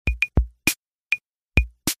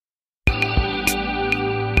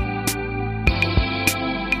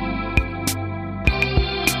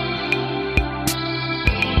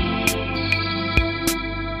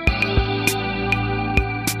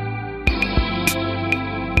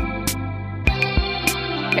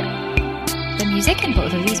music in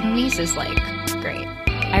both of these movies is like great.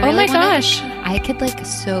 Oh my gosh. I could like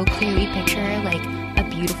so clearly picture like a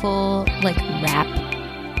beautiful like rap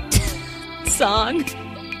song,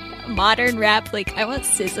 modern rap. Like I want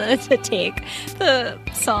SZA to take the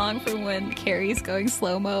song from when Carrie's going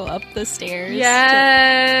slow-mo up the stairs.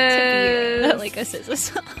 Yes. To be like a SZA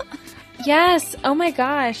song. Yes. Oh my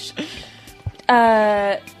gosh.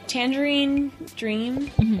 Tangerine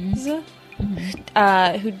Dreams,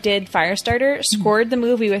 who did Firestarter, scored the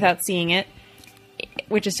movie without seeing it,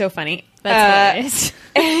 which is so funny. That's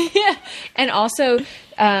yeah. And also,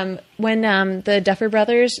 when the Duffer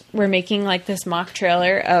Brothers were making like this mock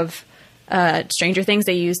trailer of Stranger Things,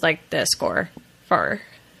 they used like the score for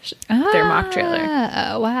their mock trailer.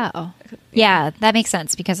 Oh, wow. Yeah, that makes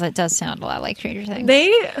sense because it does sound a lot like Stranger Things.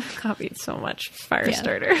 They copied so much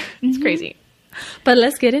Firestarter. It's crazy. But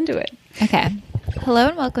let's get into it. Okay. Hello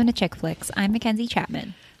and welcome to Chick Flicks. I'm Mackenzie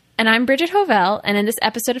Chapman. And I'm Bridget Hovell, and in this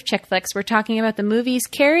episode of Chick Flicks, we're talking about the movies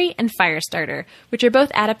Carrie and Firestarter, which are both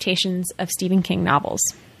adaptations of Stephen King novels.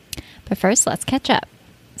 But first, let's catch up.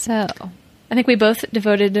 So, I think we both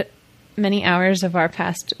devoted many hours of our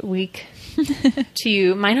past week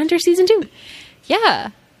to Mindhunter Season 2.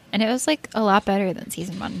 yeah. And it was like a lot better than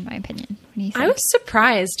Season 1, in my opinion. What do you think? I was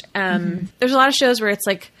surprised. There's a lot of shows where it's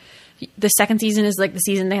like the second season is like the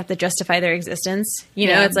season they have to justify their existence. You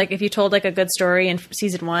know, it's like if you told like a good story in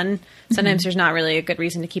season 1, sometimes there's not really a good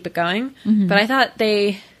reason to keep it going. But I thought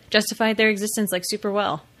they justified their existence like super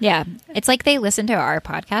well. Yeah. It's like they listened to our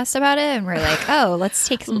podcast about it and we're like, oh, let's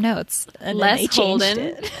take some notes. And Less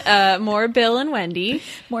Holden, more Bill and Wendy.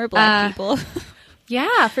 More black people.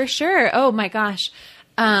 Yeah, for sure. Oh my gosh.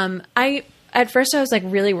 At first I was like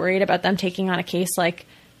really worried about them taking on a case like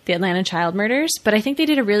the Atlanta child murders, but I think they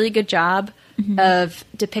did a really good job of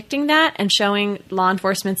depicting that and showing law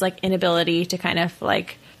enforcement's like inability to kind of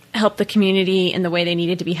like help the community in the way they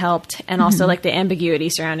needed to be helped, and also like the ambiguity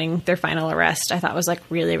surrounding their final arrest I thought was like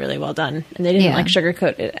really, really well done, and they didn't like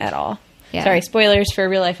sugarcoat it at all. Yeah. Sorry, spoilers for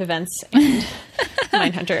real life events and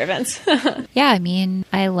Mindhunter events. Yeah, I mean,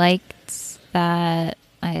 I liked that.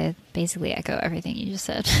 I basically echo everything you just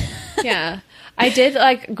said. Yeah. I did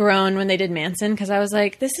like groan when they did Manson because I was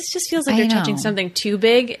like, this just feels like they're touching something too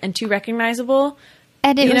big and too recognizable.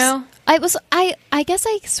 And it you was, I guess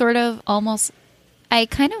I sort of almost, I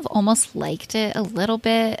kind of almost liked it a little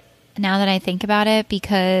bit now that I think about it,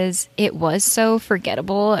 because it was so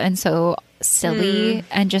forgettable and so silly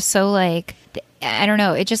and just so like, I don't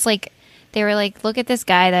know. It just like, they were like, look at this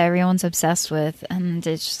guy that everyone's obsessed with, and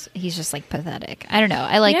he's just like pathetic. I don't know.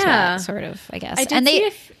 I liked that sort of, I guess. And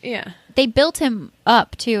they built him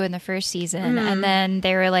up too in the first season, and then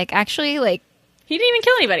they were like, actually, like he didn't even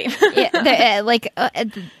kill anybody.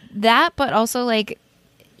 That, but also like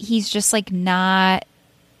he's just like not.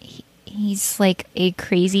 He's like a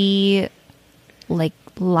crazy like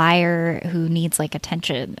liar who needs like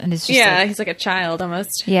attention, and it's just he's like a child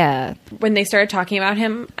almost. Yeah. When they started talking about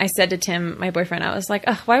him, I said to Tim, my boyfriend, I was like,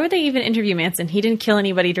 why would they even interview Manson? He didn't kill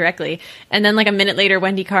anybody directly. And then like a minute later,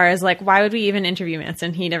 Wendy Carr is like, why would we even interview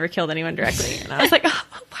Manson? He never killed anyone directly. And I was like,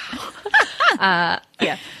 wow.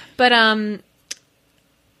 Yeah. But I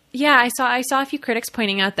saw a few critics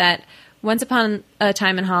pointing out that Once Upon a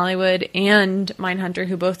Time in Hollywood and Mindhunter,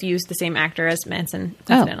 who both used the same actor as Manson,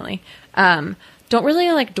 coincidentally, don't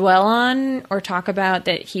really like dwell on or talk about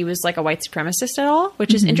that he was like a white supremacist at all,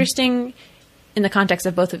 which is interesting in the context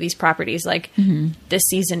of both of these properties. Like this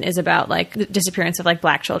season is about like the disappearance of like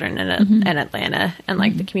black children in Atlanta and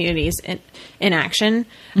like the communities in action.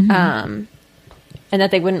 And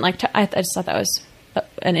that they wouldn't like to, I just thought that was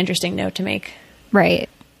an interesting note to make. Right.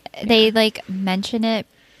 Yeah. They like mention it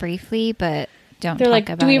briefly, but don't They're talk like,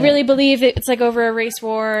 about do we it. really believe it's like over a race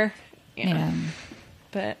war? Yeah.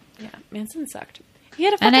 But yeah, Manson sucked. He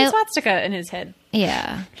had a fucking swastika in his head.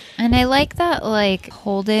 Yeah. And I like that like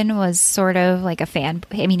Holden was sort of like a fan.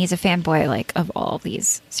 I mean, he's a fanboy like of all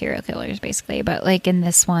these serial killers basically, but like in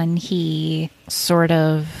this one he sort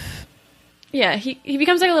of he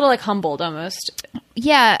becomes like a little like humbled almost.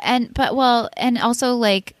 Yeah, and also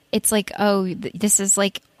like it's like, oh, this is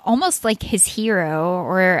like almost like his hero,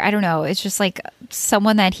 or I don't know, it's just like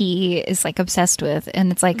someone that he is like obsessed with,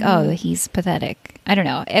 and it's like, oh, he's pathetic. I don't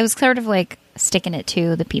know. It was sort of like sticking it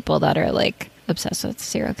to the people that are like obsessed with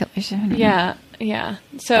serial killers. Yeah.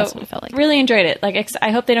 So that's what it felt like. Really enjoyed it. Like,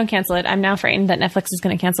 I hope they don't cancel it. I'm now frightened that Netflix is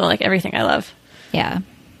going to cancel like everything I love. Yeah,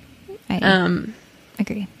 I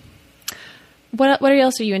agree. What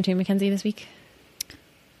else are you into, Mackenzie, this week?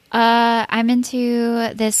 I'm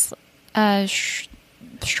into this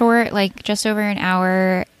short, like just over an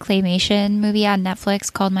hour claymation movie on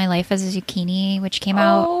Netflix called My Life as a Zucchini, which came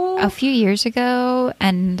out a few years ago,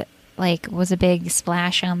 and like was a big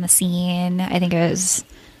splash on the scene. I think it was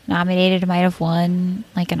nominated, it might have won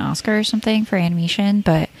like an Oscar or something for animation,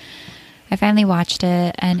 but I finally watched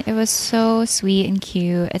it and it was so sweet and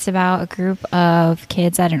cute. It's about a group of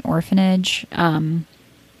kids at an orphanage, and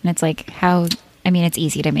it's like it's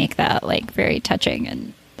easy to make that like very touching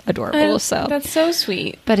and adorable. So that's so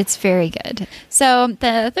sweet. But it's very good. So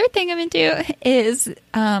the third thing I'm into is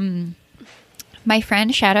my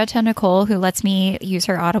friend, shout out to Nicole, who lets me use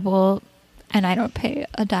her Audible, and I don't pay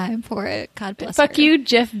a dime for it. God bless her. Fuck you,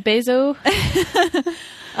 Jeff Bezos.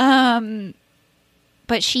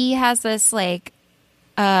 But she has this like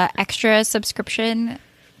extra subscription.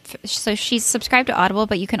 So she's subscribed to Audible,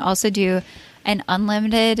 but you can also do an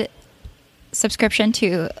unlimited subscription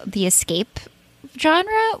to the Escape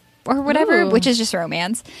genre or whatever, which is just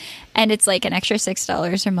romance, and it's like an extra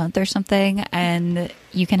 $6 a month or something, and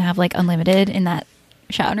you can have like unlimited in that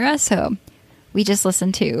genre. So we just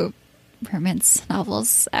listen to romance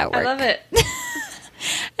novels at work. I love it.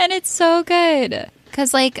 And it's so good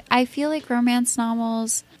because like I feel like romance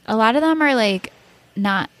novels, a lot of them are like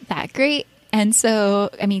not that great, and so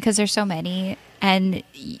I mean because there's so many, and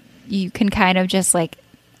you can kind of just like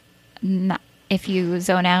not, if you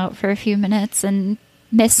zone out for a few minutes and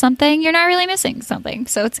miss something, you're not really missing something.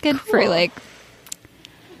 So it's good for like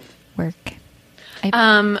work. I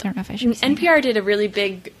don't know if I should. NPR did a really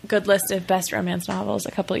big good list of best romance novels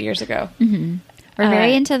a couple of years ago. Mm-hmm. We're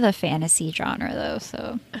very into the fantasy genre though,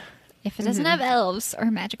 so if it doesn't have elves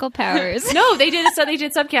or magical powers, no, they did. So they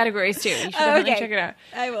did subcategories too. You should definitely check it out.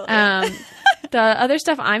 I will. The other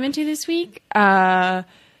stuff I'm into this week, I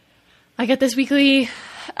get this weekly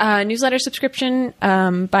newsletter subscription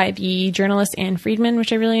by the journalist Anne Friedman,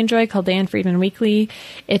 which I really enjoy, called the Anne Friedman Weekly.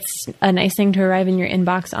 It's a nice thing to arrive in your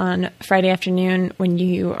inbox on Friday afternoon when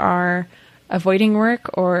you are avoiding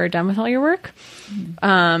work or done with all your work.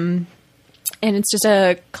 Mm-hmm. And it's just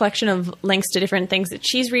a collection of links to different things that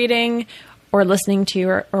she's reading or listening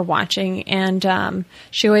to or watching. And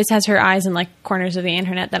she always has her eyes in like corners of the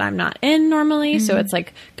internet that I'm not in normally. Mm-hmm. So it's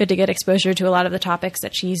like good to get exposure to a lot of the topics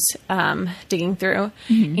that she's digging through.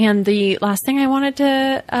 Mm-hmm. And the last thing I wanted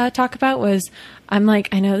to talk about was, I'm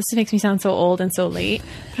like, I know this makes me sound so old and so late,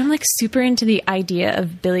 but I'm like super into the idea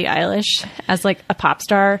of Billie Eilish as like a pop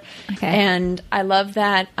star. Okay. And I love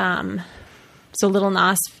that. So Lil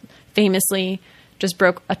Nas famously just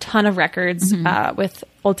broke a ton of records with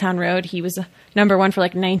Old Town Road. He was number one for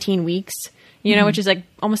like 19 weeks, which is like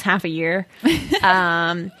almost half a year.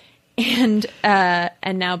 And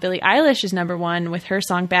now Billie Eilish is number one with her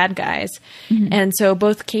song Bad Guys. Mm-hmm. And so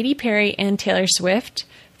both Katy Perry and Taylor Swift,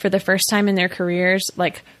 for the first time in their careers,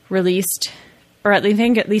 like released, or at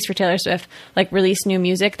least for Taylor Swift, like released new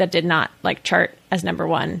music that did not like chart as number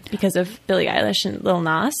one because of Billie Eilish and Lil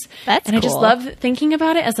Nas. That's and cool. I just love thinking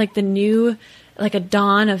about it as like the new, like a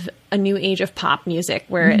dawn of a new age of pop music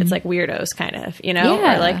where it's like weirdos kind of,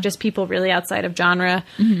 or like just people really outside of genre.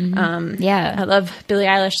 Mm-hmm. I love Billie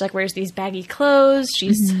Eilish, like wears these baggy clothes.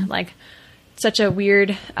 She's like such a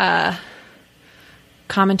weird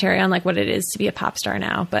commentary on like what it is to be a pop star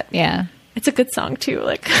now, but it's a good song too.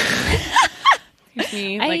 Like here's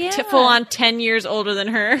me like full on 10 years older than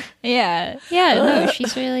her. No,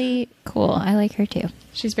 she's really cool. I like her too.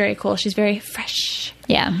 She's very cool. She's very fresh.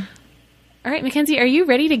 Yeah. All right, Mackenzie, are you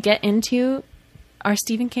ready to get into our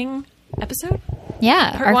Stephen King episode?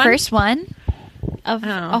 Yeah, Part our one? first one of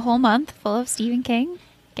a whole month full of Stephen King.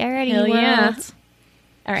 Get ready, Hell world. Yeah.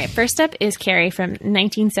 All right, first up is Carrie from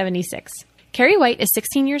 1976. Carrie White is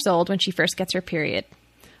 16 years old when she first gets her period.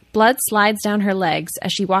 Blood slides down her legs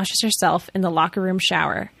as she washes herself in the locker room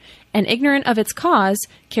shower, and ignorant of its cause,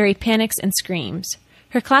 Carrie panics and screams.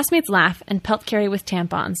 Her classmates laugh and pelt Carrie with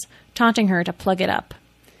tampons, taunting her to plug it up.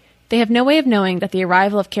 They have no way of knowing that the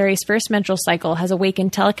arrival of Carrie's first menstrual cycle has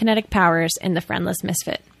awakened telekinetic powers in the friendless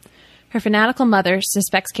misfit. Her fanatical mother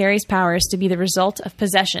suspects Carrie's powers to be the result of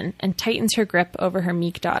possession and tightens her grip over her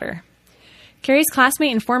meek daughter. Carrie's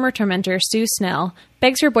classmate and former tormentor, Sue Snell,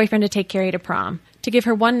 begs her boyfriend to take Carrie to prom, to give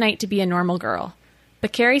her one night to be a normal girl.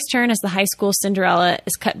 But Carrie's turn as the high school Cinderella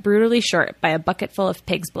is cut brutally short by a bucket full of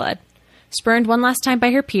pig's blood. Spurned one last time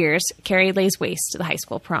by her peers, Carrie lays waste to the high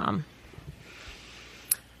school prom.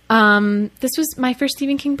 This was my first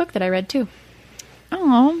Stephen King book that I read too.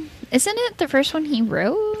 Oh, isn't it the first one he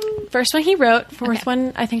wrote? First one he wrote, fourth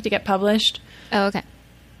one I think to get published. Oh, okay.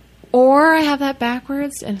 Or I have that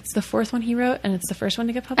backwards, and it's the fourth one he wrote, and it's the first one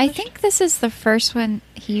to get published. I think this is the first one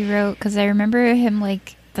he wrote, because I remember him,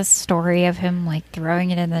 like, the story of him, like,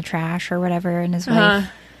 throwing it in the trash or whatever, and his wife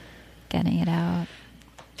getting it out.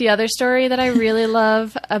 The other story that I really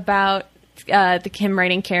love about him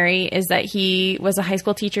writing Carrie is that he was a high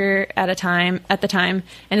school teacher at the time,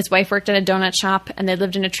 and his wife worked at a donut shop, and they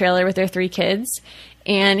lived in a trailer with their 3 kids.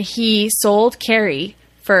 And he sold Carrie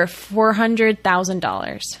for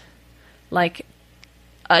 $400,000, like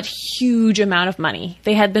a huge amount of money.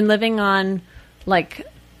 They had been living on like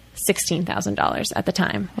 $16,000 at the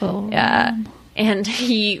time. Oh. Yeah. And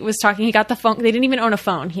he was talking, he got the phone. They didn't even own a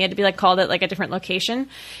phone. He had to be like called at like a different location.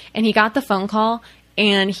 And he got the phone call,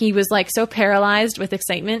 and he was like so paralyzed with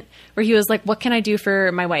excitement where he was like, what can I do for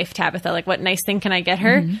my wife, Tabitha? Like, what nice thing can I get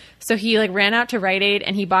her? Mm-hmm. So he like ran out to Rite Aid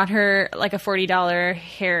and he bought her like a $40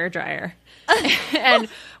 hair dryer. And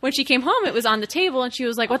when she came home, it was on the table, and she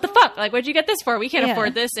was like, what the fuck? Like, what'd you get this for? We can't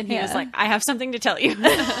afford this. And he was like, I have something to tell you.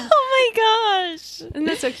 Oh my gosh. Isn't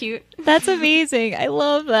that so cute? That's amazing. I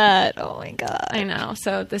love that. Oh my God. I know.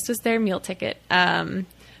 So this was their meal ticket. But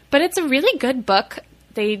it's a really good book.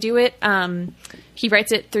 They do it. He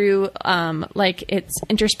writes it through, like it's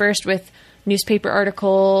interspersed with newspaper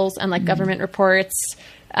articles and like government reports.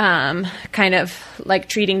 Kind of like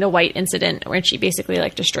treating the White incident where she basically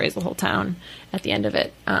like destroys the whole town at the end of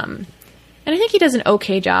it. And I think he does an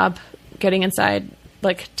okay job getting inside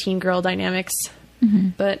like teen girl dynamics,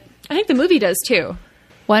 but I think the movie does too.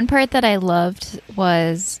 One part that I loved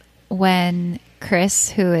was when Chris,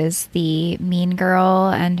 who is the mean girl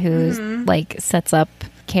and who like sets up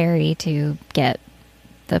Carrie to get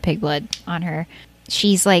the pig blood on her,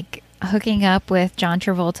 she's like hooking up with John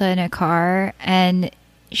Travolta in a car, and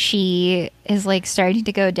she is like starting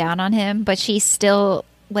to go down on him, but she's still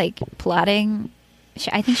like plotting.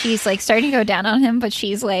 I think she's like starting to go down on him, but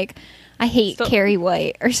she's like, I hate Carrie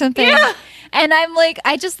White or something. Yeah. And I'm like,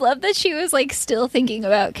 I just love that she was like still thinking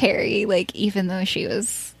about Carrie, like even though she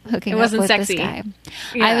was hooking up with sexy. This guy.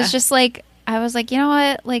 Yeah. I was like, you know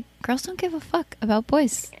what? Like, girls don't give a fuck about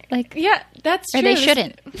boys. Like, yeah, that's true. Or they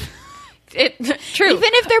shouldn't. True. Even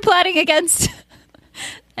if they're plotting against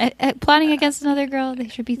another girl, they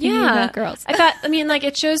should be thinking about girls. I mean, like,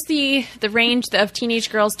 it shows the range of teenage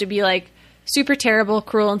girls to be like super terrible,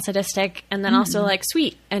 cruel, and sadistic, and then also like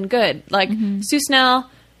sweet and good. Like Sue Snell,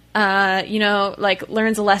 you know, like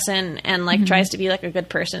learns a lesson and like tries to be like a good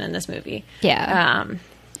person in this movie. Yeah.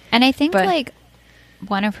 And I think like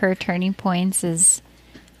one of her turning points is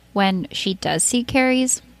when she does see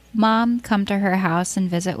Carrie's mom come to her house and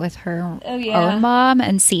visit with her own mom,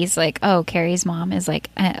 and sees like, oh, Carrie's mom is like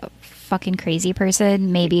a fucking crazy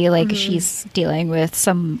person. Maybe like she's dealing with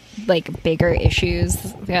some like bigger issues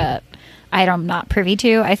that I'm not privy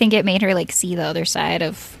to. I think it made her like see the other side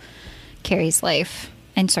of Carrie's life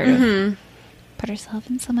and sort of put herself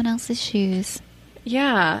in someone else's shoes.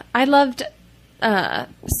 Yeah, I loved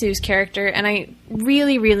Sue's character, and I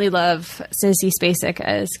really, really love Sissy Spacek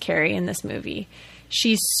as Carrie in this movie.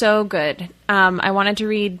 She's so good. I wanted to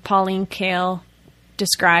read Pauline Kael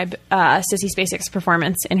describe Sissy Spacek's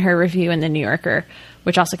performance in her review in The New Yorker,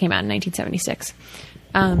 which also came out in 1976.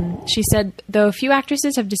 She said, though few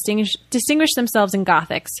actresses have distinguished themselves in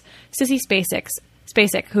Gothics, Sissy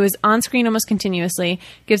Spacek, who is on screen almost continuously,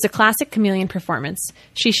 gives a classic chameleon performance.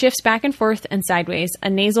 She shifts back and forth and sideways, a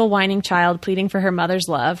nasal whining child pleading for her mother's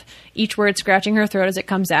love, each word scratching her throat as it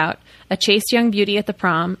comes out, a chaste young beauty at the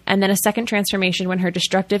prom, and then a second transformation when her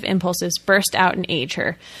destructive impulses burst out and age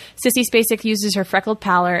her. Sissy Spacek uses her freckled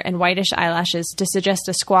pallor and whitish eyelashes to suggest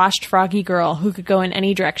a squashed, froggy girl who could go in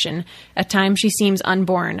any direction. At times she seems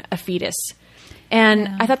unborn, a fetus.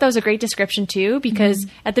 And I thought that was a great description, too, because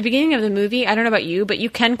at the beginning of the movie, I don't know about you, but you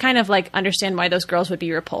can kind of, like, understand why those girls would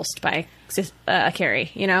be repulsed by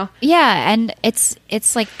Carrie, you know? Yeah, and it's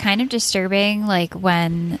like, kind of disturbing, like,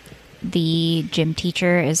 when the gym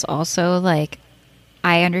teacher is also, like,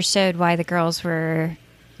 I understood why the girls were...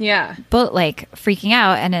 Yeah. But, like, freaking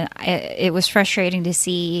out, and it was frustrating to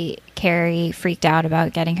see Carrie freaked out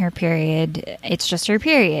about getting her period. It's just her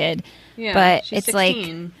period. Yeah, but she's it's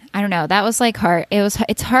 16. Like... I don't know. That was like hard.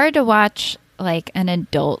 It's hard to watch like an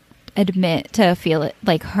adult admit to feel it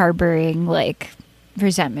like harboring like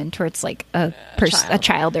resentment towards like a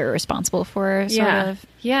child they're responsible for. Sort of.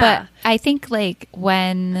 Yeah. But I think like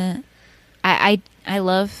when I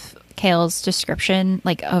love Kael's description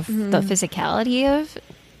like of the physicality of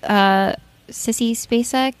Sissy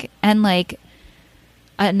Spacek, and like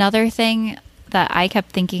another thing that I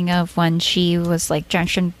kept thinking of when she was like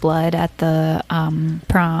drenched in blood at the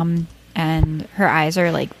prom, and her eyes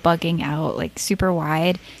are like bugging out like super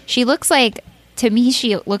wide. She looks like, to me,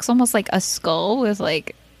 she looks almost like a skull with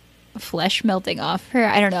like flesh melting off her.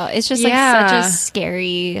 I don't know. It's just like such a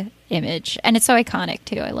scary image, and it's so iconic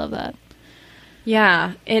too. I love that.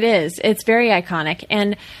 Yeah, it is. It's very iconic.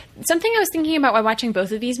 And something I was thinking about while watching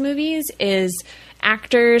both of these movies is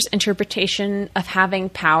actors' interpretation of having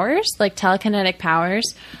powers, like telekinetic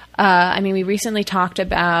powers. I mean, we recently talked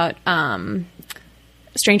about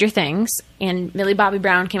Stranger Things, and Millie Bobby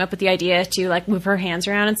Brown came up with the idea to like move her hands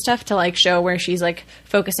around and stuff to like show where she's like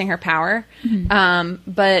focusing her power.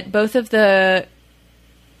 But both of the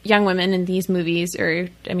young women in these movies, or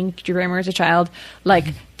I mean, Drew Barrymore as a child, like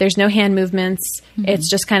there's no hand movements. It's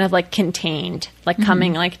just kind of like contained, like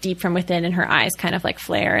coming like deep from within, and her eyes kind of like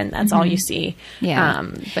flare, and that's all you see. Yeah.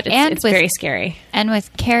 But it's very scary. And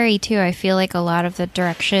with Carrie too, I feel like a lot of the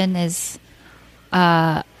direction is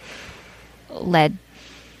led,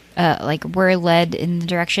 like we're led in the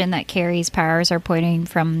direction that Carrie's powers are pointing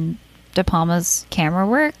from De Palma's camera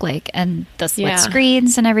work, like, and the split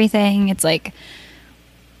screens and everything. It's like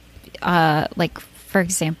for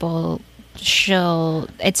example,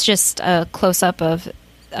 it's just a close up of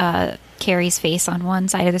Carrie's face on one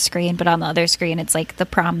side of the screen, but on the other screen it's like the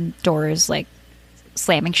prom doors like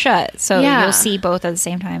slamming shut, so you'll see both at the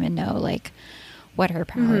same time and know like what her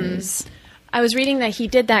power is. I was reading that he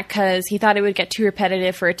did that because he thought it would get too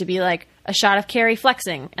repetitive for it to be like a shot of Carrie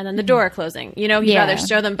flexing and then the door closing. You know, he'd rather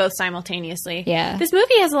show them both simultaneously. Yeah. This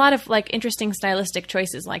movie has a lot of like interesting stylistic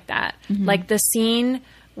choices like that. Like the scene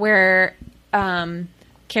where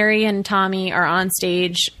Carrie and Tommy are on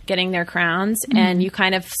stage getting their crowns, and you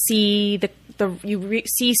kind of see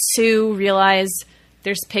see Sue realize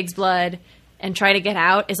there's pig's blood and try to get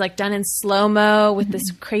out, is like done in slow-mo with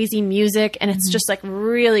this crazy music, and it's just like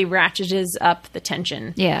really ratchets up the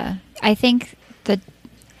tension. Yeah. I think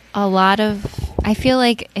I feel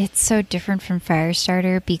like it's so different from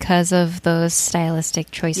Firestarter because of those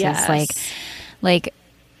stylistic choices. Yes.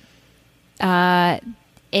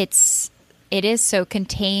 It is so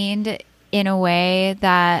contained in a way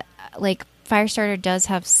that like Firestarter does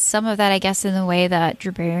have some of that, I guess, in the way that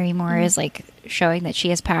Drew Barrymore is like showing that she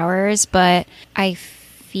has powers, but I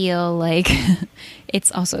feel like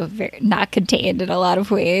it's also very not contained in a lot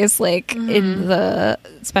of ways, like in the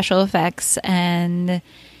special effects and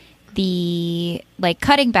the like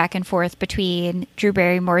cutting back and forth between Drew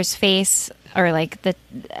Barrymore's face or like the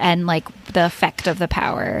effect of the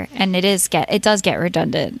power, and it does get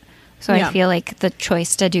redundant. So I feel like the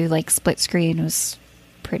choice to do like split screen was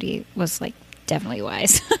like definitely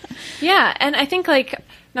wise. Yeah, and I think like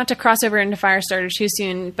not to cross over into Firestarter too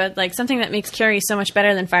soon, but like something that makes Carrie so much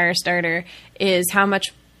better than Firestarter is how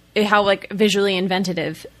like visually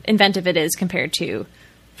inventive it is compared to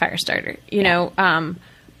Firestarter. You know,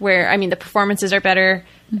 where I mean the performances are better,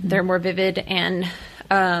 they're more vivid, and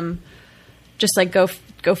just like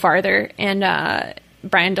go farther, and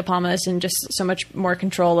Brian De Palma is in just so much more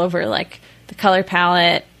control over like the color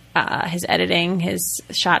palette, his editing, his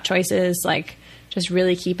shot choices, like just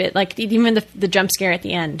really keep it like even the jump scare at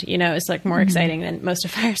the end, you know, is like more exciting than most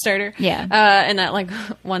of Firestarter. Yeah. In that like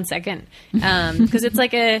 1 second, because it's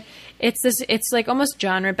like it's like almost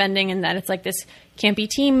genre bending in that it's like this campy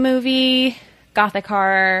teen movie, gothic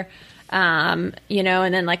horror, you know,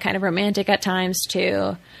 and then like kind of romantic at times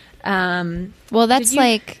too. Well, that's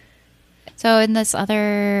like, so in this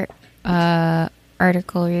other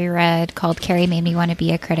article we read called Carrie Made Me Want to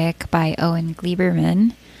Be a Critic by Owen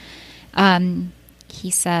Gleiberman, he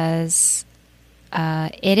says,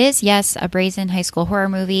 it is, yes, a brazen high school horror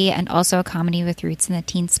movie and also a comedy with roots in the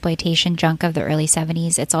teen-sploitation junk of the early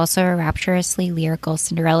 70s. It's also a rapturously lyrical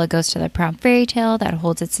Cinderella goes to the prom fairy tale that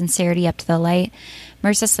holds its sincerity up to the light,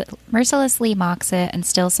 mercilessly mocks it, and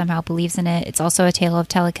still somehow believes in it. It's also a tale of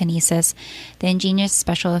telekinesis, the ingenious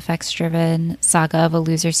special effects-driven saga of a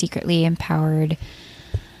loser secretly empowered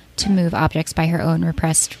to move objects by her own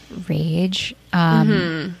repressed rage.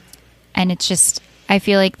 And it's just, I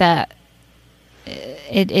feel like that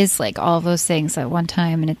it is like all those things at one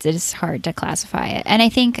time, and it is hard to classify it. And I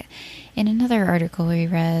think in another article we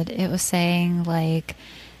read, it was saying like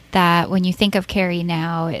that when you think of Carrie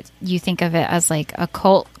now, you think of it as like a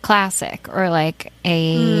cult classic or like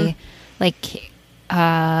a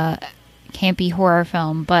campy horror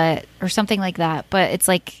film, or something like that. But it's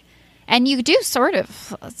like, and you do sort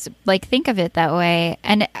of like think of it that way.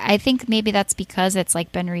 And I think maybe that's because it's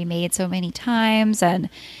like been remade so many times, and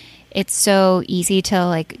it's so easy to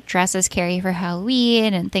like dress as Carrie for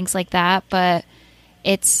Halloween and things like that. But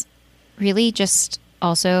it's really just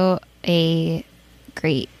also a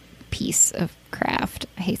great piece of craft.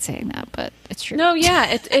 I hate saying that, but it's true. No, yeah,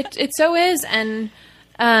 it so is, and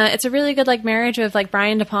it's a really good like marriage of like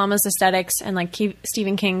Brian De Palma's aesthetics and like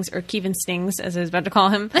Stephen King's, or Kevin Stings as I was about to call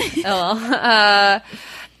him.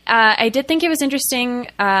 I did think it was interesting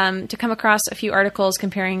to come across a few articles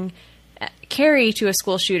comparing Carrie to a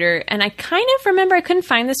school shooter. And I kind of remember, I couldn't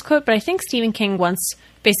find this quote, but I think Stephen King once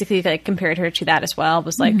basically like compared her to that as well.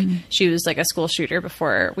 Was like, she was like a school shooter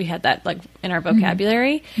before we had that like in our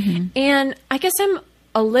vocabulary. And I guess I'm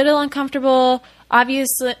a little uncomfortable,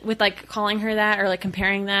 obviously, with like calling her that or like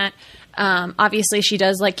comparing that. Obviously she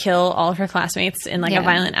does like kill all of her classmates in like a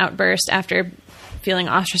violent outburst after feeling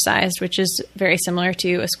ostracized, which is very similar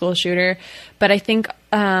to a school shooter. But I think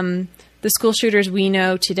the school shooters we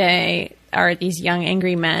know today are these young,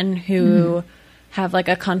 angry men who have like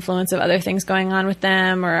a confluence of other things going on with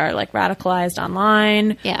them, or are like radicalized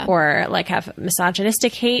online, or like have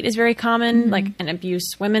misogynistic hate is very common, like, and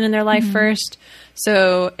abuse women in their life first.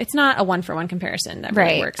 So it's not a one-for-one comparison that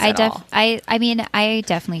really works at all. I mean, I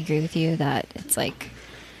definitely agree with you that it's like,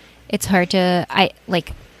 it's hard to,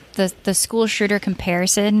 the school shooter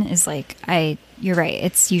comparison is like, you're right.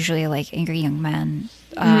 It's usually like angry young men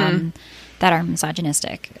that are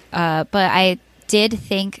misogynistic. But I did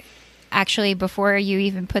think, actually, before you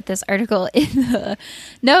even put this article in the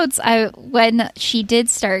notes, when she did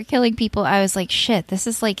start killing people, I was like, shit, this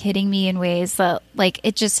is like hitting me in ways that like,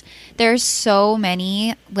 it just, there's so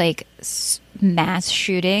many like mass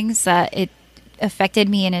shootings that it affected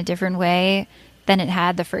me in a different way than it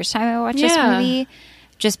had the first time I watched this movie.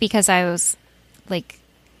 Just because I was like,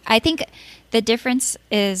 I think the difference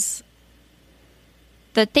is,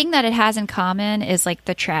 the thing that it has in common is like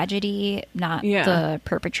the tragedy, not the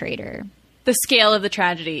perpetrator. The scale of the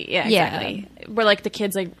tragedy. Yeah, exactly. Where like the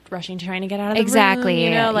kids like rushing, trying to get out of the room. You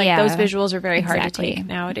know, like those visuals are very hard to take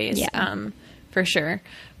nowadays. For sure.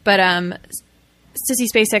 But Sissy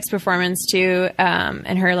Spacek's performance too,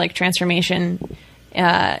 and her like transformation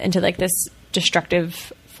into like this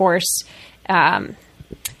destructive force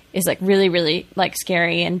is like really, really like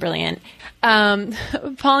scary and brilliant.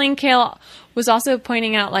 Pauline Kael was also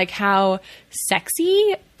pointing out like how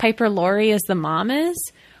sexy Piper Laurie as the mom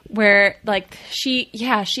is, where like she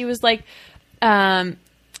was like, Piper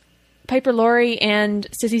Laurie and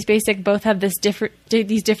Sissy Spacek both have these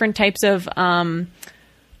different types of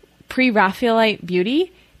pre-Raphaelite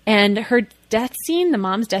beauty, and her death scene, the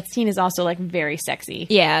mom's death scene, is also like very sexy.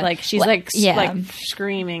 Like she's like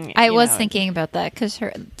screaming. I was thinking about that because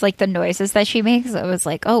her like the noises that she makes, I was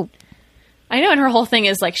like, oh, I know. And her whole thing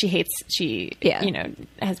is like she you know,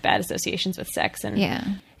 has bad associations with sex,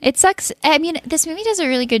 and it sucks. I mean, this movie does a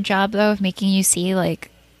really good job though of making you see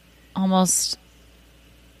like almost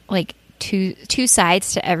like two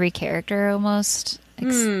sides to every character almost.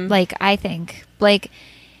 Like I think like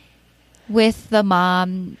with the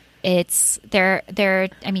mom, it's they're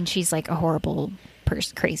I mean, she's like a horrible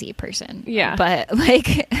crazy person, but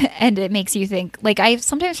like, and it makes you think, like, I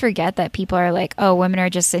sometimes forget that people are like, oh, women are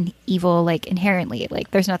just an evil, like inherently, like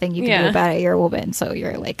there's nothing you can do about it, you're a woman, so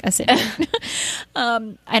you're like a sinner.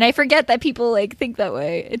 And I forget that people like think that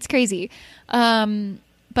way. It's crazy.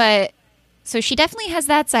 But so she definitely has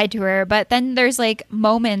that side to her, but then there's like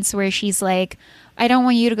moments where she's like, I don't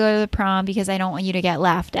want you to go to the prom because I don't want you to get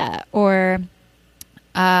laughed at, or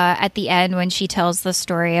at the end when she tells the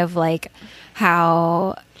story of like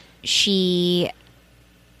how she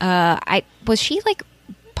was she like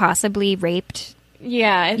possibly raped.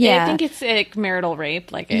 I think it's like marital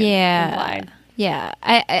rape, like it implied.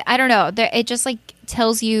 I don't know, it just like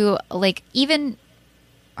tells you like even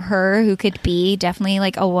her, who could be definitely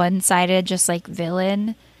like a one-sided just like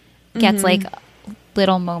villain, gets like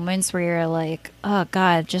little moments where you're like, oh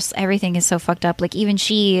god, just everything is so fucked up. Like even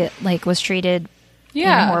she like was treated in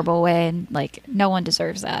a horrible way, and like no one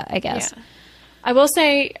deserves that, I guess. I will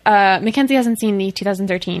say Mackenzie hasn't seen the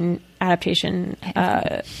 2013 adaptation,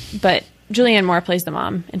 but Julianne Moore plays the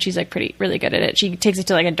mom, and she's like really good at it. She takes it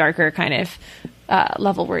to like a darker kind of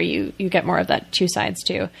level where you get more of that two sides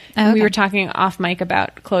too. We were talking off mic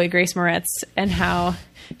about Chloe Grace Moretz and how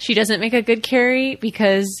she doesn't make a good Carrie,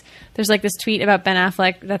 because there's like this tweet about Ben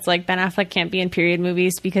Affleck that's like, Ben Affleck can't be in period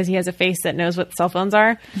movies because he has a face that knows what cell phones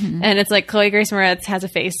are. And it's like Chloe Grace Moretz has a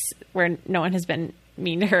face where no one has been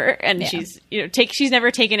mean to her, and she's, you know, she's never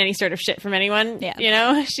taken any sort of shit from anyone. You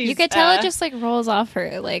know, you could tell it just like rolls off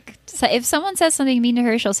her. Like, so if someone says something mean to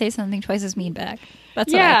her, she'll say something twice as mean back.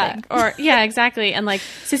 That's what I think. Or exactly. And like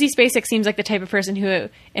Sissy Spacek seems like the type of person who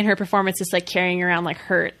in her performance is like carrying around like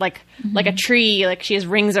hurt, like a tree, like she has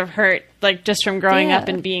rings of hurt, like just from growing up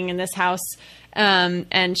and being in this house.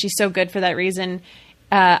 And she's so good for that reason.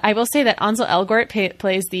 I will say that Ansel Elgort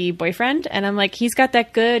plays the boyfriend, and I'm like, he's got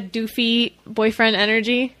that good doofy boyfriend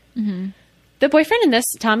energy. The boyfriend in this,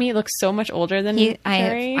 Tommy, looks so much older than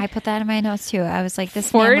Carrie. I put that in my notes too. I was like,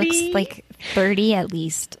 this 40? man looks like 30 at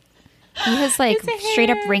least. He has like His straight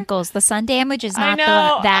up hair. wrinkles. The sun damage is not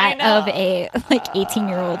know, that I know. of a like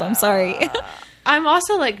 18-year-old. I'm sorry. I'm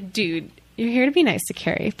also like, dude, you're here to be nice to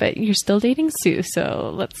Carrie, but you're still dating Sue,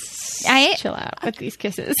 so let's chill out with these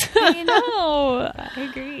kisses. I know. I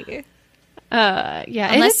agree.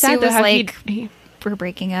 Yeah, Unless it is sad Sue though was how like, he we're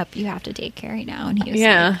breaking up. You have to date Carrie now. And he was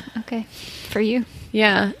Yeah. like, okay, for you.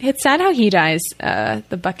 yeah, it's sad how he dies.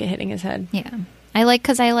 The bucket hitting his head. Yeah. I like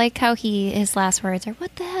how his last words are,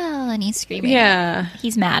 what the hell? And he's screaming. Yeah.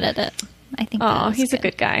 He's mad at it. I think Oh, that he's a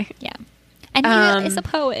good guy. Yeah. And he is a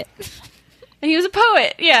poet. And he was a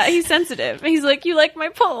poet. Yeah, he's sensitive. He's like, you like my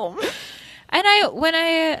poem.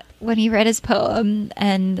 And when he read his poem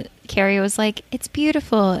and Carrie was like, it's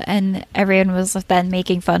beautiful, and everyone was then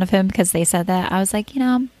making fun of him because they said that, I was like,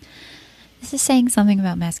 this is saying something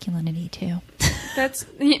about masculinity too. That's,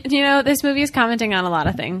 this movie is commenting on a lot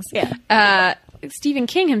of things. Yeah. Stephen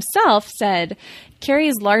King himself said, Carrie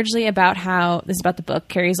is largely about how, this is about the book,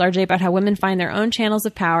 Carrie is largely about how women find their own channels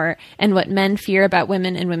of power and what men fear about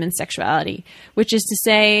women and women's sexuality, which is to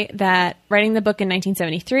say that writing the book in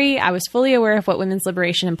 1973, I was fully aware of what women's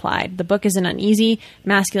liberation implied. The book is an uneasy,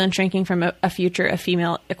 masculine shrinking from a future of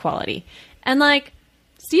female equality. And like,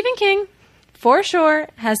 Stephen King, for sure,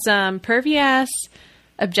 has some pervy ass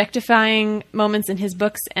objectifying moments in his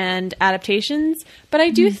books and adaptations, but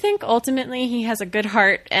I do think ultimately he has a good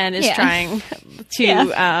heart and is trying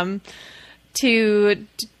to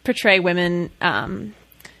portray women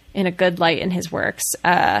in a good light in his works.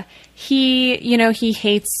 He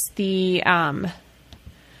hates the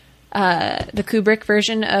Kubrick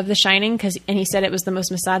version of The Shining and he said it was the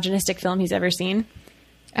most misogynistic film he's ever seen.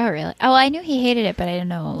 Oh, really? Oh, I knew he hated it, but I didn't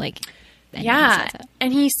know, like... Yeah,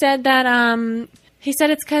 and he said that... He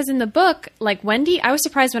said it's because in the book, like Wendy, I was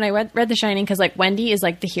surprised when I read The Shining because like Wendy is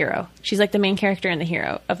like the hero. She's like the main character and the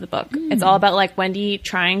hero of the book. It's all about like Wendy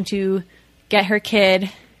trying to get her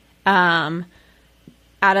kid out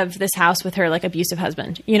of this house with her like abusive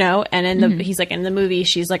husband, And in the he's like in the movie,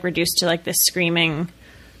 she's like reduced to like this screaming,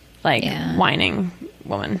 like whining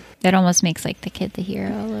woman. That almost makes like the kid the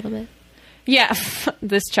hero a little bit. Yeah,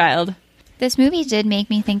 this child. This movie did make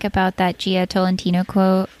me think about that Gia Tolentino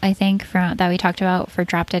quote, I think, that we talked about for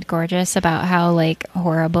Drop Dead Gorgeous, about how, like,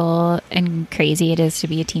 horrible and crazy it is to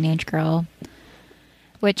be a teenage girl.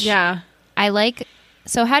 Which I like.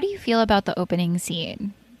 So how do you feel about the opening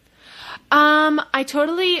scene? I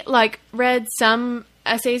totally, like, read some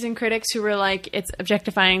essays and critics who were like, it's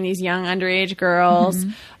objectifying these young underage girls.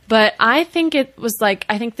 But I think it was, like,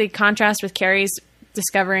 I think the contrast with Carrie's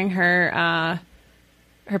discovering her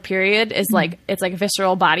period is like, it's like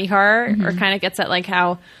visceral body horror, or kind of gets at like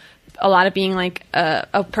how a lot of being like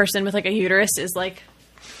a person with like a uterus is like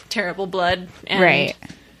terrible blood and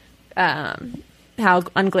how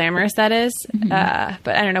unglamorous that is. But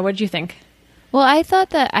I don't know. What did you think? Well, I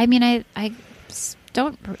thought that, I mean, I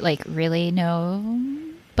don't like really know,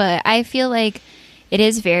 but I feel like it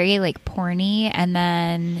is very like porny, and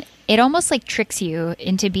then it almost like tricks you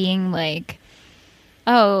into being like,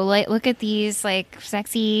 oh, like, look at these, like,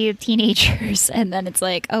 sexy teenagers. And then it's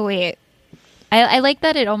like, oh, wait. I like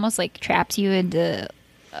that it almost, like, traps you into,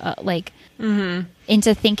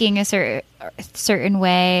 into thinking a certain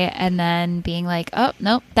way, and then being like, oh,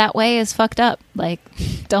 nope, that way is fucked up. Like,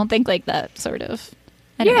 don't think like that, sort of.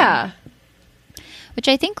 I don't know. Which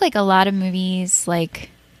I think, like, a lot of movies, like,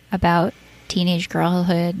 about teenage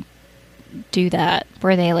girlhood do that,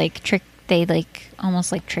 where they, like,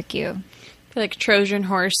 almost, like, trick you. Like Trojan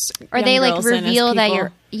horse, or they like reveal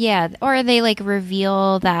that or they like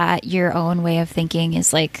reveal that your own way of thinking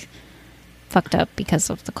is like fucked up because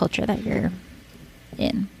of the culture that you're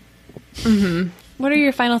in. What are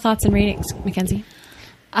your final thoughts and ratings, Mackenzie?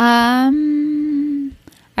 I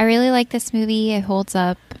really like this movie. It holds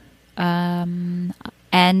up. And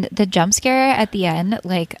the jump scare at the end,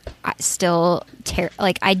 like, I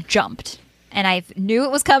jumped. And I knew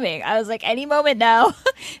it was coming. I was like, any moment now,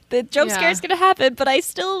 the jump scare is going to happen. But I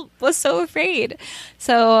still was so afraid.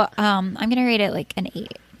 So I'm going to rate it like an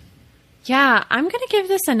 8. Yeah, I'm going to give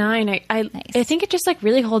this a 9. I think it just like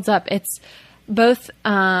really holds up. It's both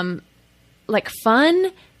like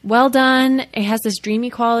fun, well done. It has this dreamy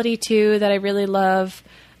quality too that I really love.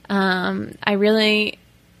 I really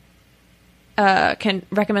can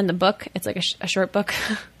recommend the book. It's like a short book.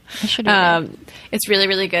 It's really,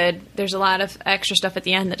 really good. There's a lot of extra stuff at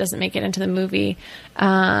the end that doesn't make it into the movie.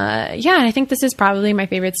 And I think this is probably my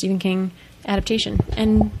favorite Stephen King adaptation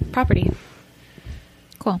and property.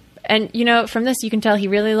 Cool. And, from this, you can tell he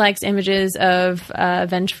really likes images of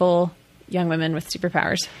vengeful young women with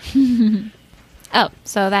superpowers.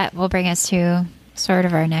 So that will bring us to sort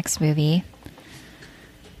of our next movie.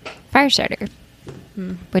 Firestarter,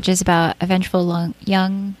 which is about a vengeful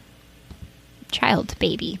young child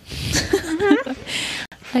baby.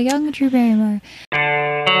 A young Drew Barrymore.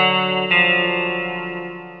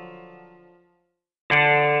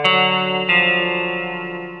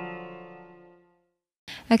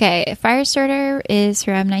 Okay, Firestarter is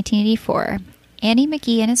from 1984. Andy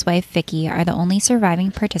McGee and his wife Vicky are the only surviving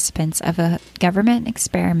participants of a government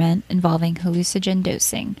experiment involving hallucinogen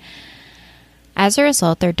dosing. As a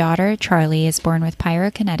result, their daughter Charlie is born with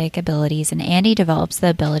pyrokinetic abilities, and Andy develops the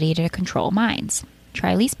ability to control minds.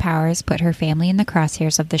 Charlie's powers put her family in the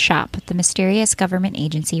crosshairs of the Shop, the mysterious government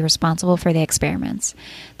agency responsible for the experiments.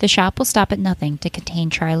 The Shop will stop at nothing to contain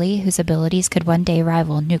Charlie, whose abilities could one day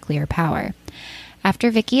rival nuclear power. After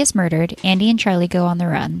Vicky is murdered, Andy and Charlie go on the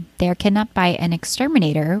run. They are kidnapped by an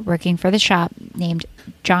exterminator working for the Shop named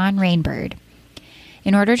John Rainbird.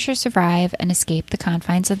 In order to survive and escape the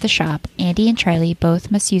confines of the Shop, Andy and Charlie both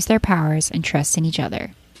must use their powers and trust in each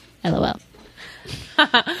other. LOL.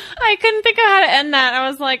 I couldn't think of how to end that. I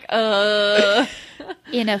was like,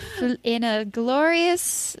 In a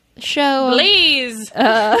glorious show. Please.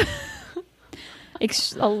 A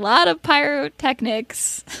lot of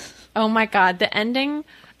pyrotechnics. Oh my god, the ending.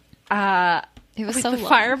 It was with so the long.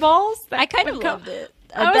 fireballs. I kind of loved it.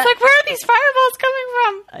 I was like, where are these fireballs coming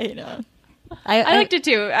from? I know. I liked it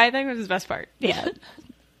too. I think it was the best part. Yeah.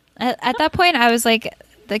 At that point, I was like,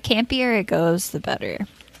 the campier it goes, the better.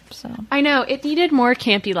 So I know. It needed more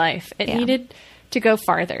campy life. It Yeah. needed to go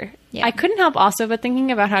farther. Yeah. I couldn't help also but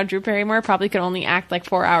thinking about how Drew Barrymore probably could only act like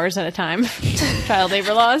 4 hours at a time. Child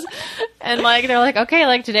labor laws. And like they're like, okay,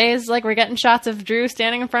 like today is like we're getting shots of Drew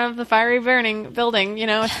standing in front of the fiery burning building, you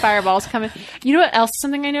know, with fireballs coming. You know what else?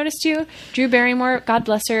 Something I noticed too? Drew Barrymore, God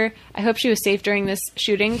bless her. I hope she was safe during this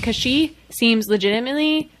shooting because she seems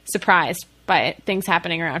legitimately surprised by things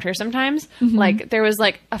happening around her sometimes. Like there was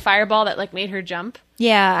like a fireball that like made her jump.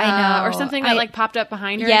 yeah, I know. Or something that like popped up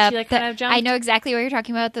behind her Yeah, and she like kind of jumped. I know exactly what you're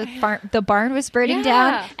talking about. The barn was burning Yeah.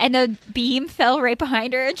 down, and the beam fell right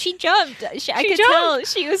behind her, and she jumped. I could jumped. tell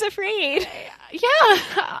she was afraid. Yeah.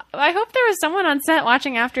 I hope there was someone on set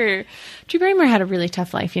watching after. Drew Barrymore had a really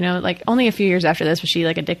tough life, you know, like only a few years after this was she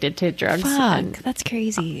like addicted to drugs. And, That's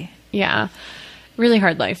crazy. yeah. Really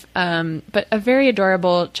hard life. But a very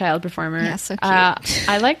adorable child performer. Yeah, so cute.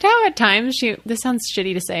 I liked how at times this sounds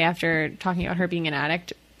shitty to say after talking about her being an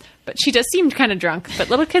addict, but she just seemed kind of drunk. But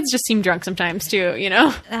little kids just seem drunk sometimes too, you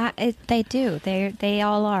know? They do. They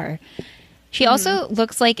all are. She also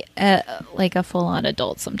looks like a full-on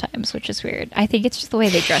adult sometimes, which is weird. I think it's just the way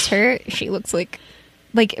they dress her. She looks like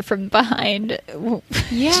from behind.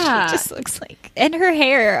 Yeah. She just looks like, and her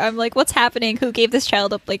hair. I'm like, what's happening? Who gave this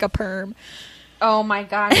child up like a perm? Oh my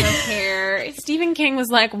god, her hair. Stephen King was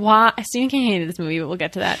like, why? Stephen King hated this movie, but we'll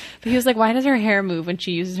get to that. But he was like, why does her hair move when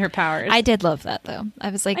she uses her powers? I did love that though. I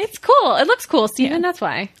was like, It's cool. It looks cool, Stephen. Yeah. That's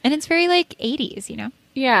why. and it's very like 80s, you know?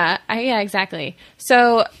 Yeah, yeah, exactly.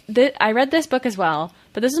 So I read this book as well,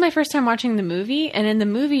 but this is my first time watching the movie. And in the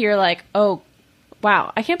movie, you're like, oh,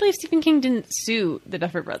 wow, I can't believe Stephen King didn't sue the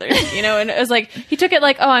Duffer Brothers. You know, and it was like he took it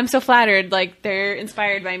like, oh, I'm so flattered, like they're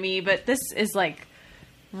inspired by me. But this is like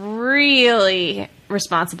really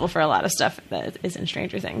responsible for a lot of stuff that is in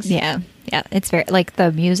Stranger Things. Yeah. It's very like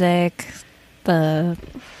the music, the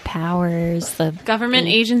powers, the Government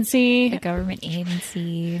agency the government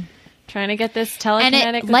agency. trying to get this And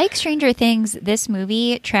telekinetic. it, like Stranger Things, this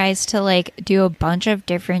movie tries to like do a bunch of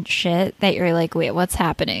different shit that you're like, wait, what's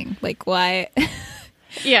happening? Like, why?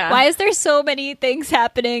 yeah, Why is there so many things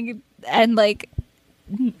happening and like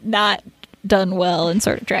not done well and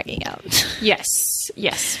sort of dragging out?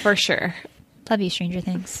 Yes, for sure. Love you, Stranger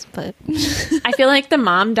Things, but I feel like the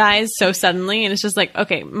mom dies so suddenly, and it's just like,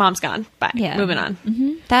 okay, mom's gone. Bye. Yeah. Moving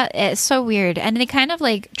on. that is so weird. And they kind of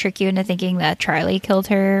like trick you into thinking that Charlie killed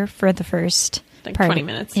her for the first Like part 20 of-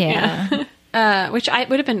 minutes. Yeah. Which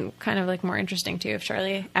would have been kind of like more interesting too if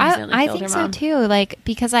Charlie accidentally I killed think her so mom. too. Like,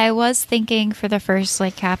 because I was thinking for the first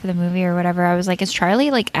like half of the movie or whatever, I was like, is Charlie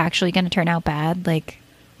like actually going to turn out bad? Like,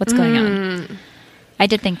 what's going on? I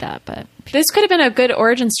did think that, but This could have been a good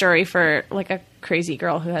origin story for like a crazy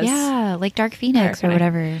girl who has. yeah, like Dark Phoenix or Dark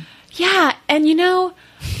whatever. Yeah, and you know,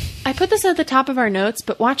 I put this at the top of our notes,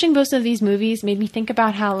 but watching both of these movies made me think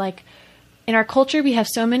about how like in our culture we have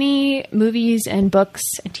so many movies and books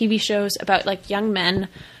and TV shows about like young men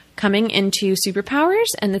coming into superpowers,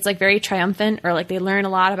 and it's like very triumphant, or like they learn a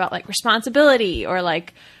lot about like responsibility or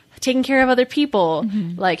like taking care of other people,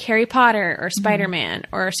 like Harry Potter or Spider-Man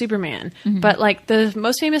or Superman. But like the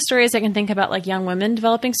most famous stories I can think about, like young women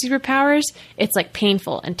developing superpowers, it's like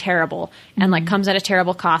painful and terrible and like comes at a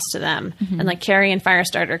terrible cost to them. And like Carrie and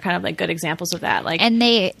Firestarter are kind of like good examples of that. Like, and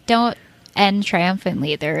they don't end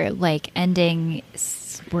triumphantly. They're like ending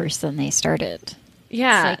worse than they started.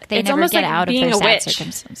 Yeah. It's like they it's never almost get like out of being their a sad witch.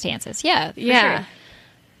 circumstances. Yeah. For Yeah. sure.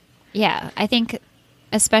 Yeah. I think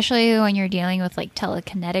especially when you're dealing with like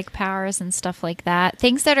telekinetic powers and stuff like that,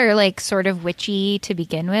 things that are like sort of witchy to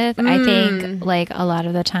begin with, I think like a lot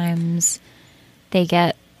of the times they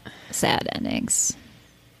get sad endings.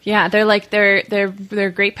 Yeah, they're like they're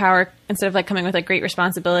great power instead of like coming with like great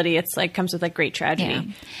responsibility. It's like comes with like great tragedy.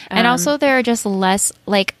 Yeah. And also there are just less,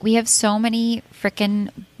 like we have so many freaking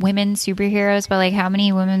women superheroes, but like how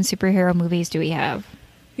many women superhero movies do we have?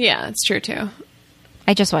 Yeah, it's true too.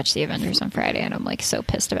 I just watched The Avengers on Friday and I'm like so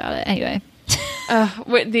pissed about it. Anyway.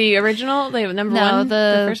 The original, the number one,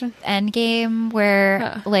 the first one? Endgame,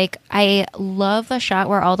 where like I love the shot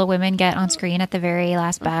where all the women get on screen at the very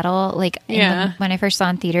last battle. Like when I first saw it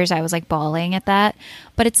in theaters, I was like bawling at that.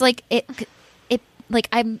 But it's like it like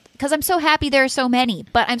I'm so happy there are so many,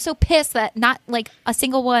 but I'm so pissed that not like a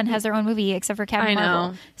single one has their own movie except for Captain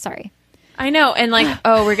Marvel. Sorry. I know. And like,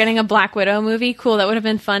 oh, we're getting a Black Widow movie. Cool. That would have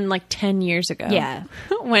been fun like 10 years ago. Yeah.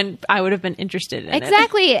 When I would have been interested in it.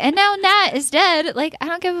 Exactly. And now Nat is dead. Like, I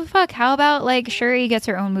don't give a fuck. How about like Shuri gets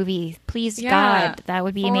her own movie? Please, God. That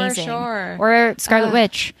would be amazing. Sure. Or Scarlet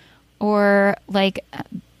Witch. Or like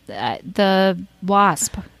the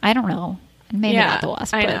Wasp. I don't know. Maybe not the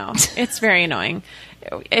Wasp. I know. It's very annoying.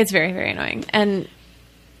 It's very, very annoying. And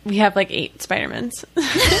we have like 8 Spider-Mans.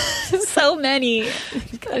 So many.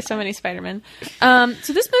 There's so many Spider-Men.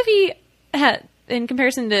 So this movie, in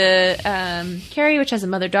comparison to Carrie, which has a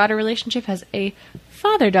mother-daughter relationship, has a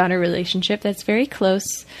father-daughter relationship that's very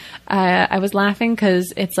close. I was laughing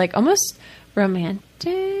because it's like almost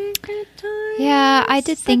romantic at times. Yeah, I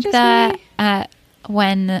did think that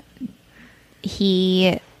when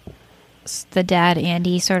the dad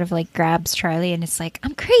Andy sort of like grabs Charlie and it's like,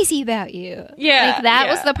 I'm crazy about you. Yeah, like that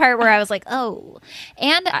was the part where I was like, oh.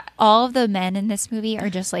 And all of the men in this movie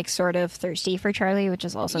are just like sort of thirsty for Charlie, which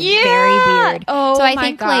is also very weird. Oh, so I my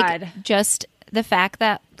think God. like just the fact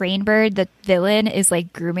that Rainbird, the villain, is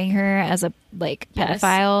like grooming her as a like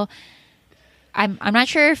pedophile. I'm not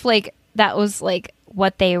sure if like that was like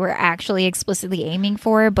what they were actually explicitly aiming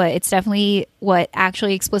for, but it's definitely what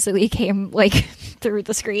actually explicitly came like through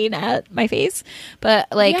the screen at my face. But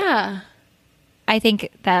like, I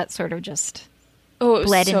think that sort of just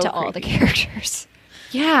bled into all the characters.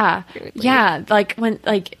 Yeah. Yeah. Like when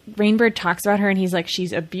like Rainbird talks about her and he's like,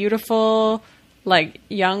 she's a beautiful like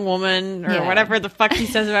young woman or whatever the fuck he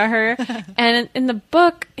says about her. And in the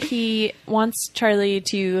book, he wants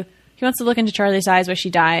to look into Charlie's eyes while she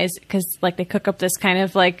dies because like they cook up this kind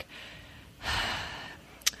of like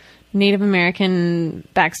Native American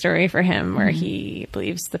backstory for him where he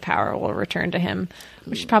believes the power will return to him,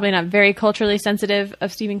 which is probably not very culturally sensitive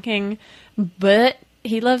of Stephen King, but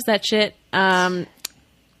he loves that shit.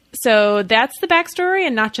 So that's the backstory,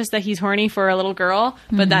 and not just that he's horny for a little girl,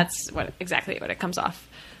 but that's exactly what it comes off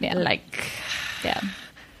like. Yeah.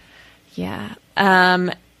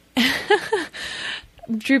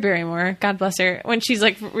 Drew Barrymore, God bless her, when she's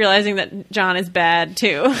like realizing that John is bad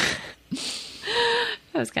too.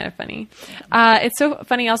 That was kind of funny. It's so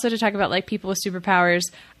funny also to talk about like people with superpowers.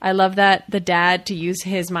 I love that the dad, to use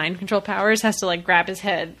his mind control powers, has to like grab his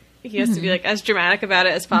head. He has to be like as dramatic about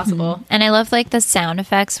it as possible. And I love like the sound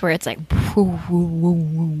effects where it's like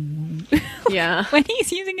yeah, when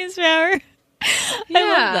he's using his power. I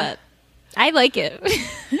love that. I like it.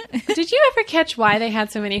 Did you ever catch why they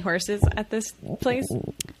had so many horses at this place?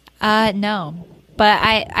 No. But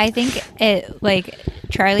I think it like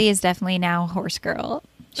Charlie is definitely now horse girl.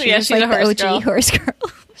 She's like a horse the OG girl. horse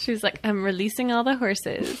girl. She was like, I'm releasing all the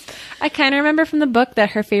horses. I kind of remember from the book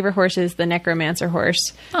that her favorite horse is the necromancer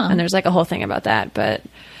horse. Huh. And there's like a whole thing about that, but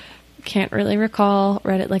can't really recall.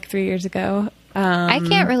 Read it like 3 years ago. I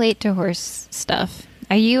can't relate to horse stuff.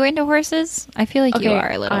 Are you into horses? I feel like you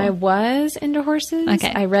are a little. I was into horses.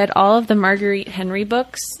 Okay. I read all of the Marguerite Henry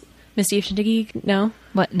books. Misty Shindiggy, no?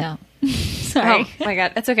 What? No. Sorry. Oh my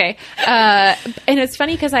God. That's okay. And it's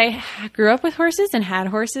funny because I grew up with horses and had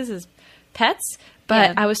horses as pets,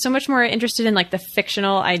 but I was so much more interested in like the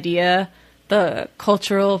fictional idea, the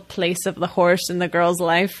cultural place of the horse in the girl's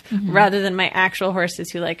life, rather than my actual horses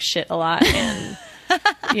who like shit a lot. And,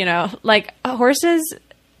 you know, like horses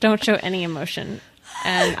don't show any emotion.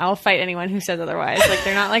 And I'll fight anyone who says otherwise. Like,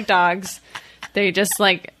 they're not like dogs. They just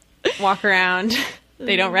like walk around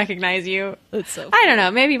they don't recognize you. That's so I don't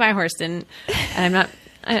know. Maybe my horse didn't, and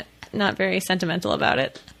I'm not very sentimental about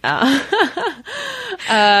it.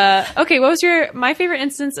 Okay, what was my favorite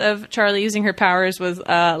instance of Charlie using her powers was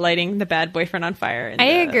lighting the bad boyfriend on fire. I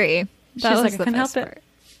agree. That was like, the I couldn't help best part. it.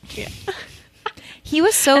 Yeah. He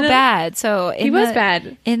was so bad. So He was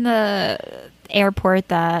bad. In the airport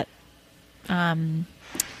that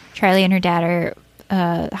Charlie and her dad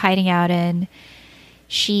are hiding out in,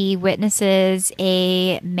 she witnesses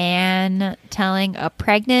a man telling a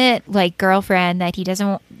pregnant girlfriend that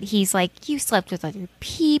he's like, you slept with other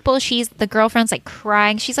people. The girlfriend's like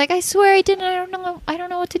crying. She's like, I swear I didn't. I don't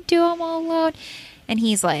know what to do. I'm all alone. And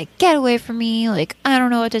he's like, get away from me. Like, I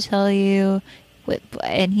don't know what to tell you.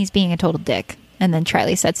 And he's being a total dick. And then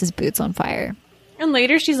Charlie sets his boots on fire. And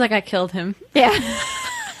later she's like, I killed him. Yeah.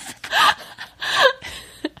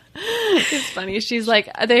 It's funny. She's like,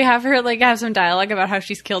 they have her have some dialogue about how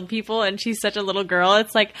she's killed people, and she's such a little girl.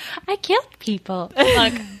 It's like, I killed people.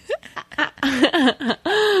 Like,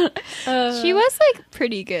 she was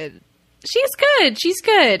pretty good. She's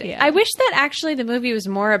good. Yeah. I wish that actually the movie was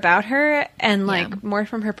more about her and more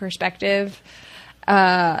from her perspective.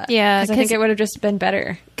 Yeah, because I think it would have just been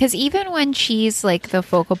better. Because even when she's the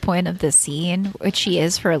focal point of the scene, which she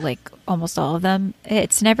is for almost all of them,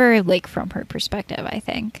 it's never from her perspective. I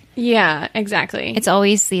think. Yeah, exactly. It's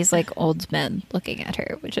always these old men looking at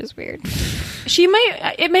her, which is weird.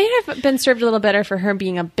 It may have been served a little better for her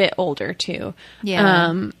being a bit older too.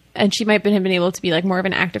 Yeah. And she might have been able to be more of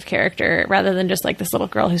an active character rather than just this little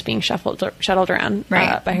girl who's being shuttled around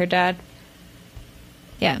by her dad.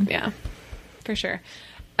 Yeah. Yeah. For sure.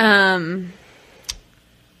 I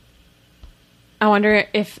wonder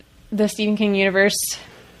if the Stephen King universe,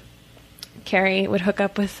 Carrie would hook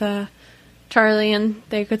up with Charlie and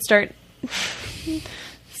they could start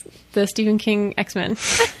the Stephen King X-Men.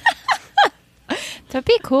 That'd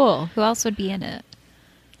be cool. Who else would be in it?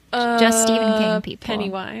 Just Stephen King people.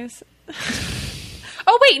 Pennywise.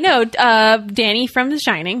 Oh, wait, no. Danny from The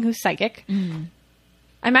Shining, who's psychic. Mm.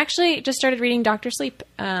 I'm actually just started reading Doctor Sleep,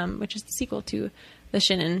 which is the sequel to The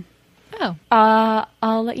Shinnin. Oh.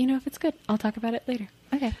 I'll let you know if it's good. I'll talk about it later.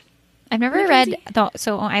 Okay. I've never read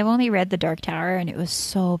so I've only read The Dark Tower and it was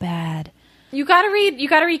so bad. You gotta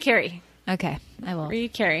read Carrie. Okay, I will.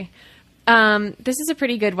 Read Carrie. This is a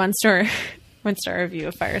pretty good one-star review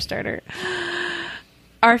of Firestarter.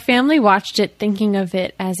 Our family watched it thinking of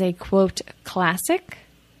it as a, quote, classic.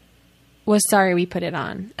 Was sorry we put it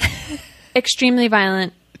on. Extremely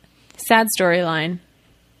violent, sad storyline,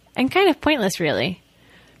 and kind of pointless, really.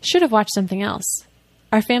 Should have watched something else.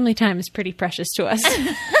 Our family time is pretty precious to us.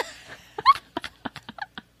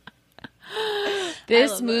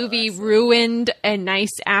 This movie ruined a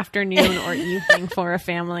nice afternoon or evening for a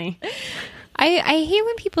family. I hate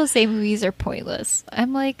when people say movies are pointless.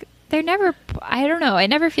 I'm like, they're never. I don't know. I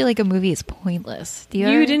never feel like a movie is pointless. Do you?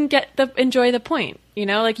 You didn't enjoy the point. You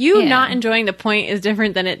know, not enjoying the point is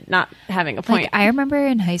different than it not having a point. I remember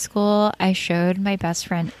in high school, I showed my best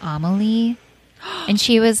friend Amelie, and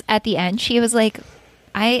she was at the end. She was like,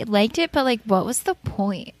 "I liked it, but what was the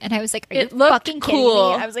point?" And I was like, "Are you fucking kidding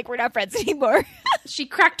me?" I was like, "We're not friends anymore." She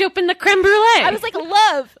cracked open the creme brulee. I was like,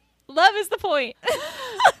 "Love is the point."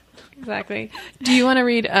 Exactly. Do you want to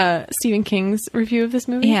read Stephen King's review of this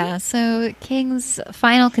movie? Yeah, so King's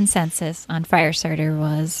final consensus on Firestarter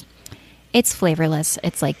was, it's flavorless.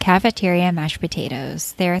 It's like cafeteria mashed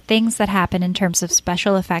potatoes. There are things that happen in terms of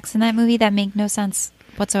special effects in that movie that make no sense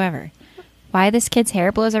whatsoever. Why this kid's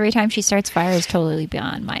hair blows every time she starts fire is totally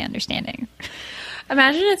beyond my understanding.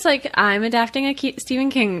 Imagine it's I'm adapting a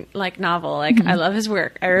Stephen King novel. I love his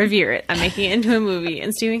work. I revere it. I'm making it into a movie,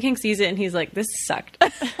 and Stephen King sees it and he's like, "This sucked."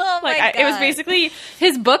 Oh my God. It was basically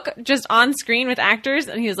his book just on screen with actors,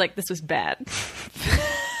 and he was like, "This was bad.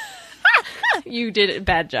 You did a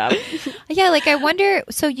bad job." Yeah, I wonder.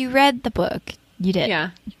 So you read the book? You did.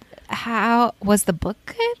 Yeah. How was the book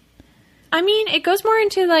good? I mean, it goes more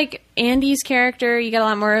into Andy's character. You get a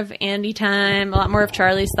lot more of Andy time, a lot more of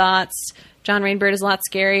Charlie's thoughts. John Rainbird is a lot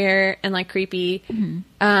scarier and creepy.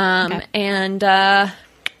 Mm-hmm. Okay. And,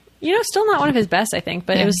 still not one of his best, I think,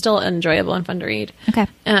 but it was still enjoyable and fun to read. Okay.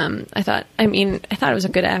 I thought it was a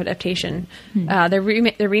good adaptation. They're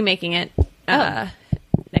remaking it,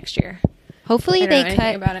 next year. Hopefully they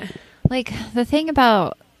cut about it. The thing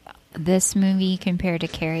about this movie compared to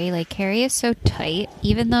Carrie, Carrie is so tight,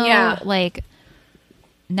 even though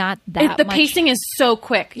not that the much. pacing is so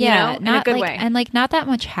quick, Yeah, in a good way. And like not that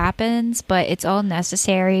much happens, but it's all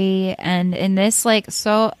necessary. And in this, like,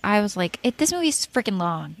 so I was like, this movie's freaking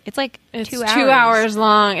long. It's like It's 2 hours. 2 hours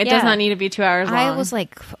long. It does Yeah. not need to be 2 hours long. I was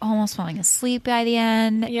like almost falling asleep by the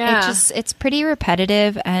end. Yeah. It's pretty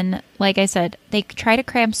repetitive. And like I said, they try to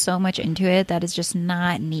cram so much into it that is just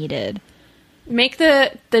not needed. Make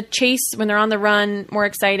the chase when they're on the run more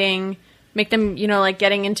exciting. Make them, like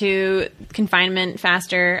getting into confinement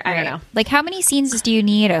faster. I don't know. Like, how many scenes do you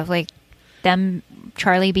need of like them,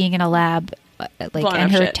 Charlie being in a lab, like, Blowing and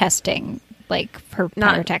up her shit. testing like her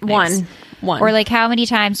Not pyrotechnics? one. Or like, how many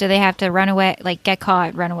times do they have to run away, like get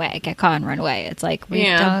caught, run away, get caught, and run away? It's like, we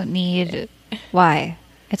don't need. Why?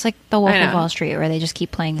 It's like The Wolf of Wall Street, where they just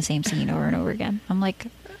keep playing the same scene over and over again. I'm like,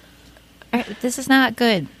 this is not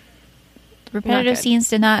good. Repetitive scenes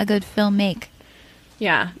did not a good film make.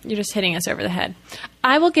 Yeah, you're just hitting us over the head.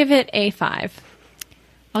 I will give it a 5.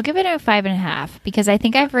 I'll give it a 5.5 because I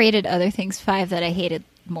think I've rated other things 5 that I hated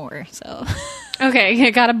more. So Okay, I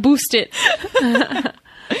gotta boost it.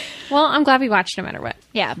 Well, I'm glad we watched no matter what.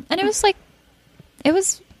 yeah, and it was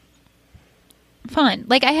fun.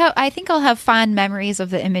 Like I think I'll have fond memories of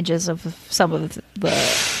the images of some of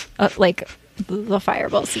the like the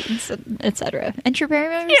fireball scenes, etc. And Drew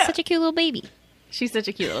Barrymore is such a cute little baby. She's such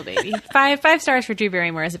a cute little baby. Five stars for Drew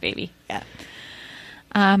Barrymore as a baby. Yeah.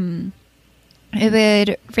 It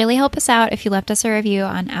would really help us out if you left us a review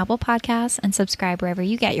on Apple Podcasts and subscribe wherever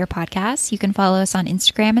you get your podcasts. You can follow us on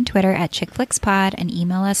Instagram and Twitter at ChickFlixPod and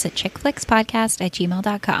email us at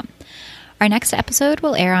chickflixpodcast@gmail.com. Our next episode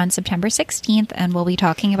will air on September 16th, and we'll be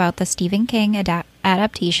talking about the Stephen King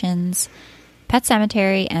adaptations, Pet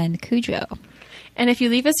Sematary, and Cujo. And if you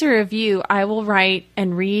leave us a review, I will write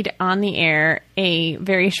and read on the air a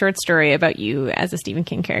very short story about you as a Stephen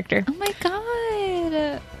King character. Oh my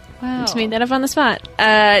god. Wow. Just made that up on the spot.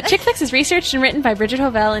 Chick Flicks is researched and written by Bridget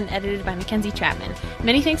Hovell and edited by Mackenzie Chapman.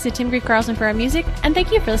 Many thanks to Tim Grief Carlson for our music, and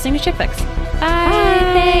thank you for listening to Chick Flicks.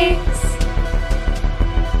 Bye. Bye.